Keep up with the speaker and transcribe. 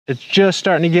It's just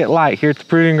starting to get light here at the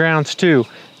proving grounds too.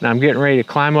 And I'm getting ready to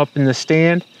climb up in the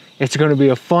stand. It's gonna be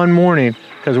a fun morning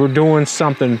because we're doing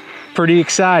something pretty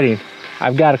exciting.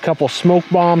 I've got a couple smoke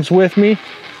bombs with me,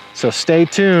 so stay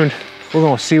tuned. We're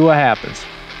gonna see what happens.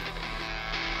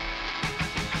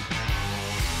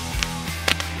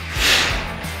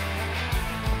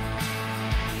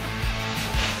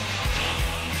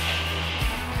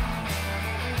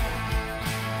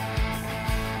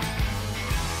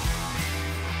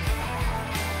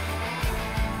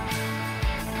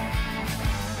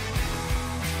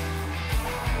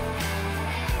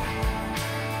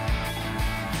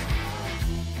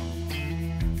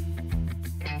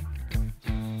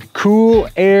 Cool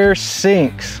air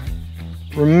sinks.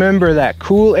 Remember that,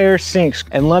 cool air sinks.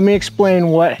 And let me explain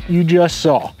what you just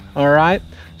saw, all right?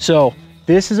 So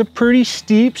this is a pretty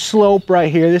steep slope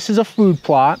right here. This is a food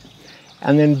plot.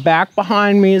 And then back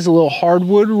behind me is a little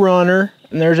hardwood runner.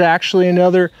 And there's actually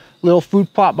another little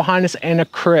food plot behind us and a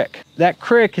creek. That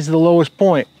creek is the lowest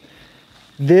point.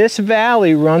 This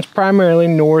valley runs primarily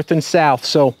north and south.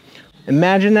 So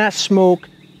imagine that smoke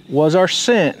was our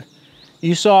scent.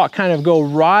 You saw it kind of go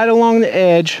right along the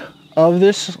edge of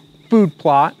this food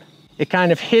plot. It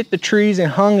kind of hit the trees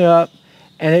and hung up,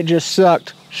 and it just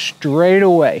sucked straight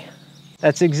away.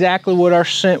 That's exactly what our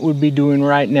scent would be doing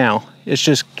right now. It's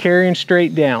just carrying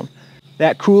straight down.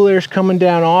 That cool air is coming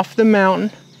down off the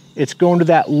mountain. It's going to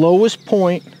that lowest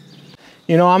point.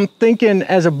 You know, I'm thinking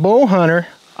as a bow hunter,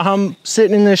 I'm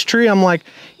sitting in this tree, I'm like,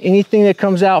 anything that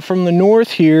comes out from the north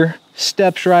here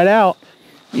steps right out,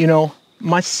 you know,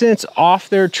 my scent's off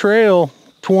their trail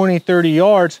 20, 30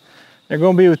 yards, they're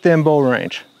gonna be within bow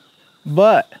range.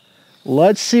 But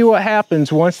let's see what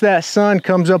happens once that sun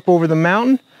comes up over the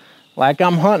mountain. Like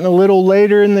I'm hunting a little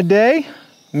later in the day,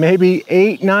 maybe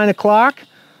 8, 9 o'clock.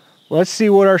 Let's see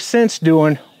what our scent's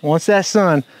doing once that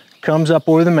sun comes up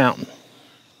over the mountain.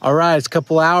 All right, it's a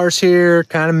couple hours here,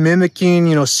 kind of mimicking,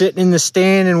 you know, sitting in the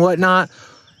stand and whatnot.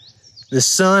 The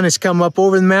sun has come up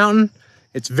over the mountain.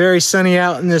 It's very sunny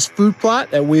out in this food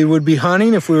plot that we would be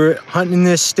hunting if we were hunting in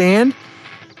this stand.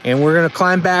 And we're gonna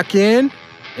climb back in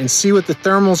and see what the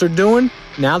thermals are doing.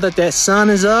 Now that that sun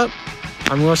is up,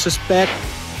 I'm gonna suspect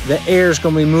the air is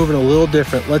gonna be moving a little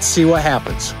different. Let's see what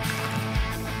happens.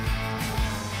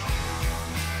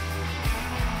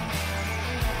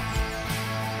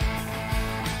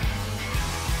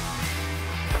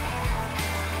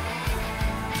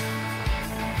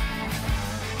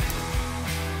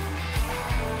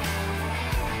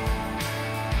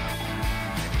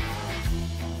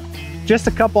 Just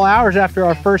a couple hours after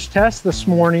our first test this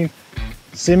morning,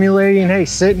 simulating, hey,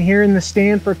 sitting here in the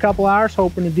stand for a couple hours,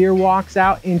 hoping a deer walks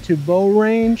out into bow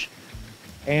range.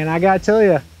 And I gotta tell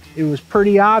you, it was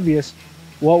pretty obvious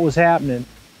what was happening.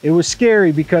 It was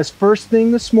scary because first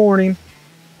thing this morning,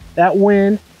 that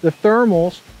wind, the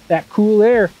thermals, that cool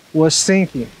air was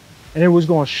sinking and it was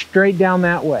going straight down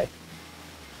that way.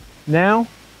 Now,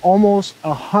 almost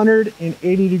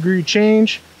 180-degree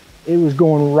change. It was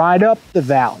going right up the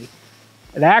valley.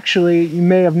 And actually, you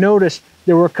may have noticed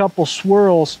there were a couple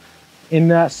swirls in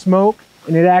that smoke,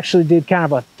 and it actually did kind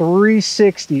of a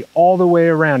 360 all the way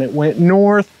around. It went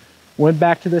north, went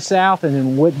back to the south, and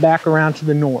then went back around to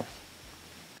the north.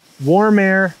 Warm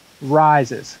air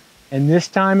rises, and this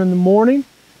time in the morning,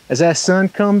 as that sun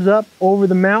comes up over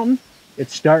the mountain,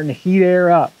 it's starting to heat air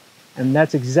up. And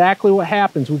that's exactly what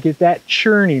happens. We get that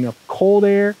churning of cold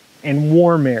air and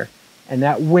warm air, and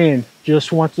that wind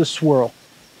just wants to swirl.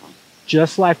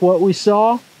 Just like what we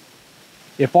saw,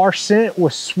 if our scent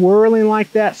was swirling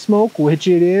like that smoke, which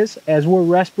it is, as we're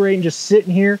respirating, just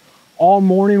sitting here all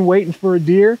morning waiting for a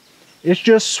deer, it's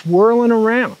just swirling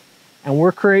around and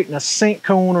we're creating a scent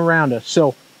cone around us.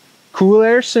 So cool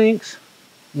air sinks,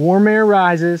 warm air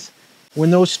rises.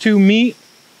 When those two meet,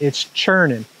 it's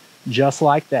churning just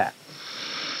like that.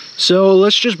 So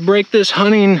let's just break this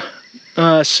hunting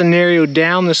scenario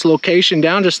down, this location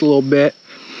down just a little bit.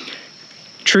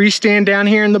 Tree stand down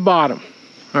here in the bottom,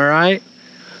 all right?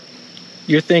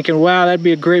 You're thinking, wow, that'd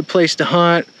be a great place to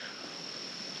hunt.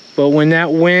 But when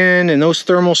that wind and those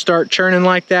thermals start churning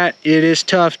like that, it is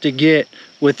tough to get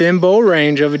within bow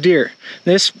range of a deer.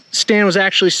 This stand was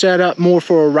actually set up more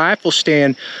for a rifle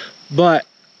stand, but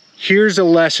here's a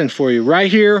lesson for you. Right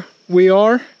here we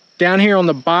are, down here on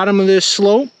the bottom of this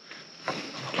slope,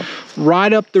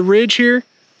 right up the ridge here,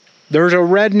 there's a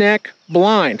redneck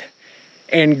blind.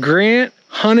 And Grant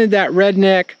hunted that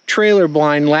redneck trailer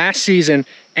blind last season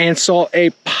and saw a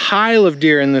pile of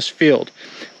deer in this field.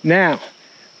 Now,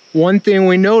 one thing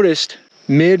we noticed,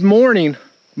 mid-morning,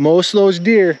 most of those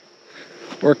deer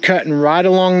were cutting right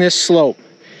along this slope.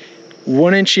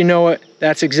 Wouldn't you know it,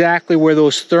 that's exactly where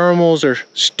those thermals are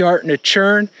starting to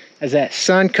churn as that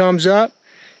sun comes up.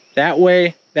 That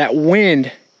way, that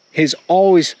wind is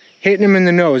always hitting them in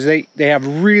the nose. They have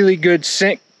really good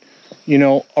scent, you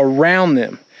know, around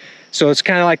them. So it's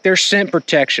kind of like their scent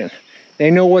protection. They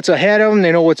know what's ahead of them,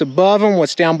 they know what's above them,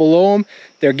 what's down below them.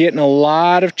 They're getting a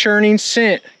lot of churning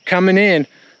scent coming in.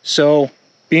 So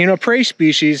being a prey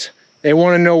species, they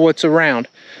want to know what's around.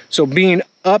 So being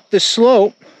up the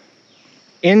slope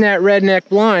in that redneck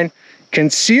blind,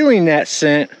 concealing that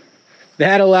scent,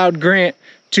 that allowed Grant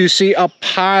to see a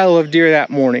pile of deer that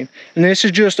morning. And this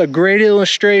is just a great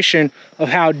illustration of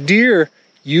how deer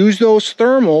use those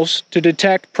thermals to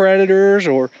detect predators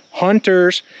or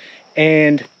hunters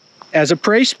and as a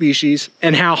prey species,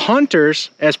 and how hunters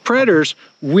as predators,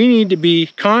 we need to be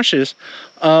conscious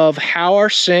of how our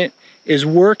scent is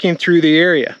working through the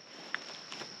area.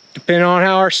 Depending on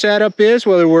how our setup is,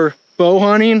 whether we're bow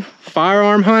hunting,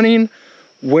 firearm hunting,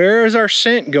 where is our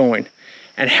scent going?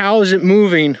 And how is it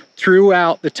moving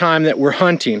throughout the time that we're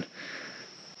hunting?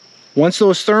 Once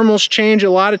those thermals change,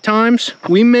 a lot of times,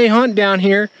 we may hunt down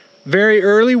here very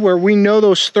early where we know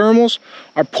those thermals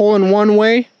are pulling one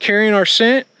way, carrying our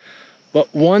scent.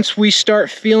 But once we start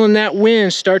feeling that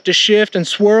wind start to shift and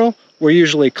swirl, we're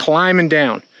usually climbing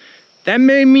down. That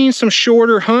may mean some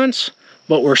shorter hunts,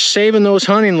 but we're saving those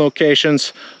hunting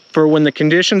locations for when the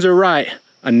conditions are right,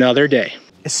 another day.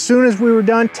 As soon as we were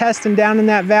done testing down in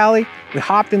that valley, we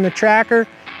hopped in the tracker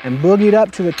and boogied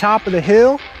up to the top of the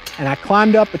hill, and I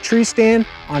climbed up a tree stand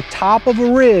on top of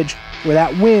a ridge where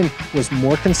that wind was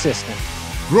more consistent.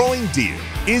 Growing Deer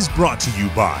is brought to you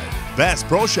by Bass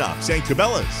Pro Shops and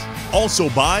Cabela's. Also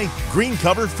by Green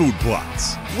Cover Food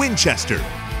Plots, Winchester,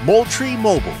 Moultrie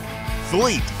Mobile,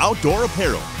 Fleet Outdoor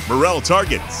Apparel, Morel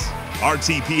Targets,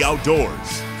 RTP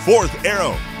Outdoors, Fourth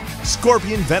Arrow,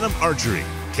 Scorpion Venom Archery,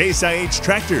 Case IH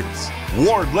Tractors,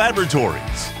 Ward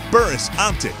Laboratories, Burris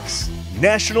Optics,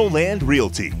 National Land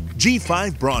Realty,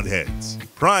 G5 Broadheads,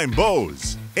 Prime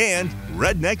Bows, and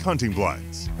Redneck Hunting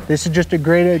Blinds. This is just a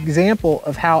great example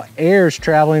of how air is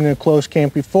traveling in a close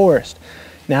campy forest.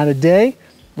 Now today,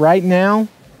 right now,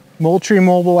 Moultrie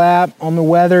mobile app on the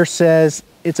weather says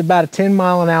it's about a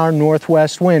 10-mile-an-hour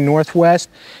northwest wind. Northwest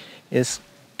is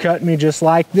cutting me just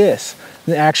like this.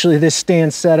 Actually, this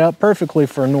stand's set up perfectly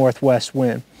for a northwest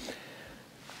wind.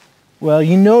 Well,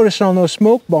 you noticed on those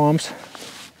smoke bombs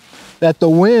that the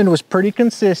wind was pretty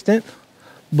consistent,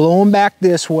 blowing back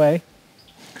this way.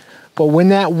 But when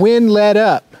that wind let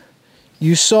up,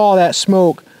 you saw that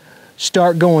smoke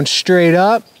start going straight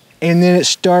up, and then it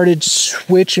started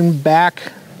switching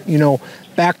back, you know,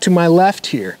 back to my left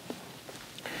here.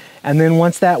 And then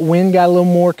once that wind got a little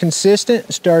more consistent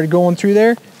and started going through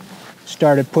there,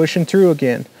 started pushing through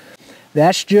again.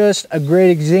 That's just a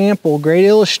great example, great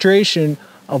illustration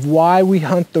of why we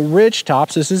hunt the ridge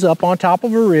tops. This is up on top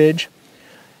of a ridge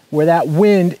where that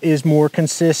wind is more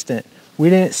consistent. We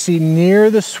didn't see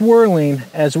near the swirling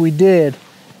as we did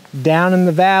down in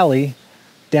the valley,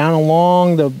 down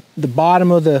along the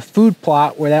bottom of the food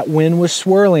plot where that wind was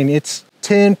swirling. It's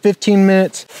 10, 15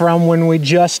 minutes from when we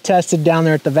just tested down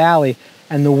there at the valley,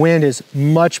 and the wind is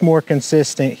much more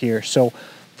consistent here. So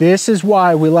this is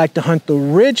why we like to hunt the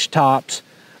ridge tops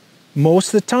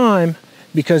most of the time,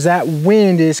 because that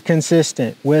wind is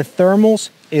consistent. With thermals,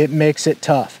 it makes it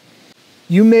tough.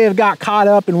 You may have got caught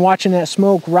up in watching that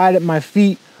smoke right at my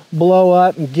feet blow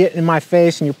up and get in my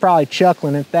face, and you're probably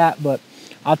chuckling at that, but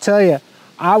I'll tell you,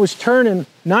 I was turning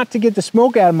not to get the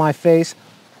smoke out of my face,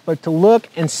 but to look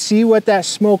and see what that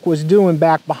smoke was doing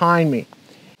back behind me.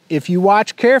 If you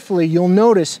watch carefully, you'll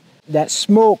notice that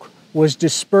smoke was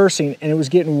dispersing and it was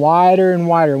getting wider and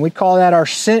wider. And we call that our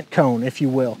scent cone, if you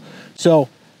will. So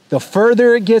the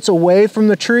further it gets away from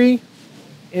the tree,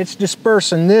 it's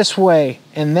dispersing this way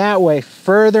and that way,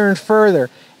 further and further.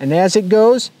 And as it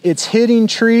goes, it's hitting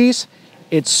trees,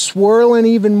 it's swirling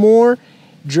even more,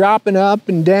 dropping up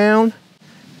and down.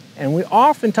 And we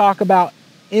often talk about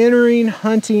entering,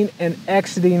 hunting, and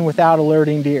exiting without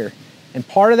alerting deer. And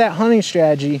part of that hunting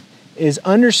strategy is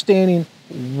understanding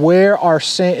where our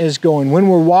scent is going when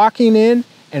we're walking in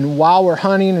and while we're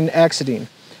hunting and exiting.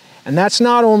 And that's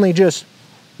not only just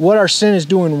what our scent is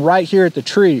doing right here at the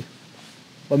tree,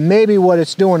 but maybe what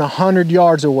it's doing 100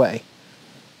 yards away.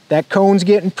 That cone's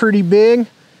getting pretty big,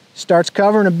 starts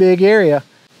covering a big area.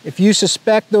 If you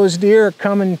suspect those deer are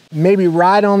coming maybe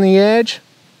right on the edge,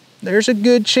 there's a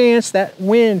good chance that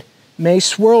wind may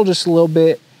swirl just a little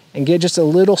bit and get just a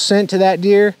little scent to that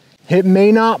deer. It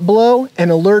may not blow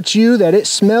and alert you that it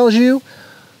smells you,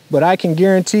 but I can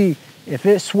guarantee if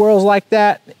it swirls like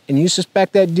that and you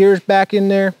suspect that deer's back in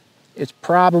there, it's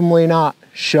probably not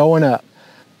showing up.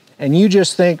 and you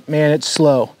just think, man, it's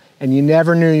slow, and you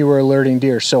never knew you were alerting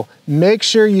deer. So make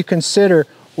sure you consider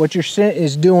what your scent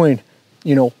is doing,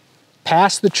 you know,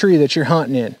 past the tree that you're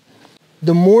hunting in.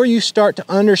 The more you start to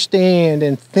understand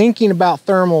and thinking about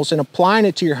thermals and applying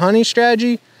it to your hunting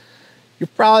strategy, you're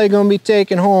probably going to be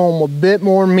taking home a bit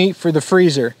more meat for the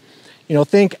freezer. You know,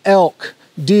 think elk,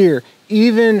 deer,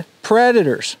 even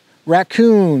predators,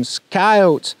 raccoons,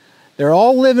 coyotes. They're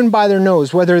all living by their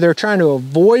nose, whether they're trying to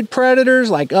avoid predators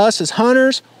like us as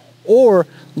hunters or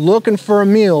looking for a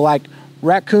meal like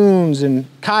raccoons and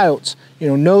coyotes, you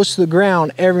know, nose to the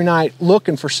ground every night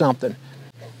looking for something.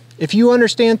 If you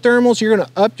understand thermals, you're going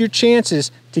to up your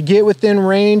chances to get within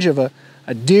range of a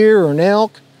deer or an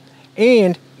elk,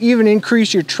 and even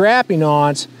increase your trapping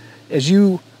odds as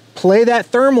you play that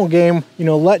thermal game, you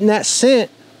know, letting that scent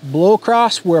blow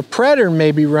across where a predator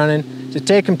may be running to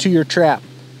take them to your trap.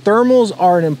 Thermals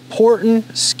are an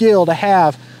important skill to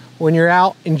have when you're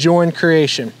out enjoying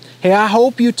creation. Hey, I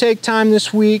hope you take time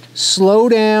this week, slow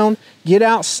down, get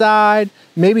outside,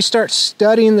 maybe start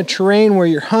studying the terrain where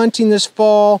you're hunting this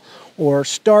fall, or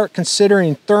start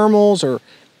considering thermals, or,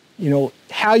 you know,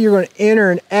 how you're going to enter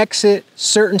and exit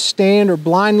certain stand or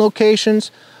blind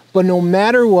locations. But no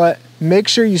matter what, make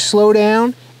sure you slow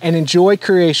down and enjoy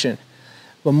creation.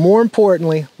 But more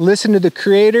importantly, listen to the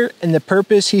Creator and the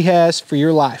purpose He has for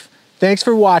your life. Thanks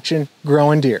for watching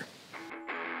Growing Deer.